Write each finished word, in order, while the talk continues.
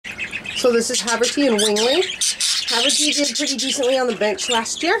So this is Haverty and Wingley. Haverty did pretty decently on the bench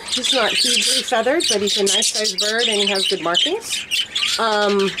last year. He's not hugely feathered, but he's a nice sized bird and he has good markings.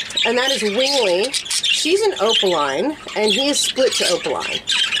 And that is Wingley. She's an opaline, and he is split to opaline.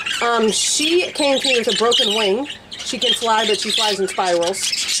 She came to me with a broken wing. She can fly, but she flies in spirals.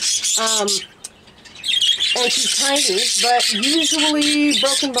 And she's tiny, but usually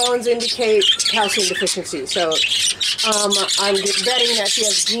broken bones indicate calcium deficiency. So I'm betting that she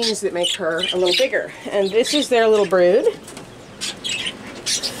has genes that make her a little bigger. And this is their little brood.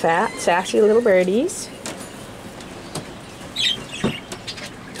 Fat, sassy little birdies.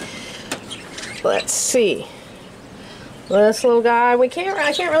 Let's see. This little guy, I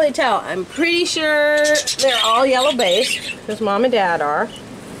can't really tell. I'm pretty sure they're all yellow based, because Mom and Dad are.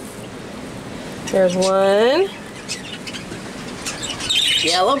 There's one.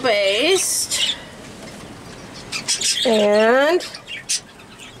 Yellow based. And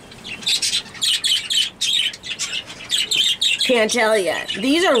can't tell yet.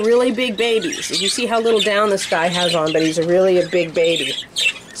 These are really big babies. You see how little down this guy has on, but he's really a big baby.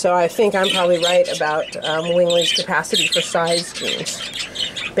 So I think I'm probably right about Wingley's capacity for size genes.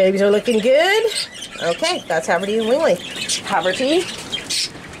 Babies are looking good. Okay, that's Haverty and Wingley. Haverty,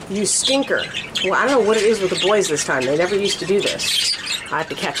 you stinker. Well, I don't know what it is with the boys this time. They never used to do this. I have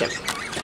to catch him.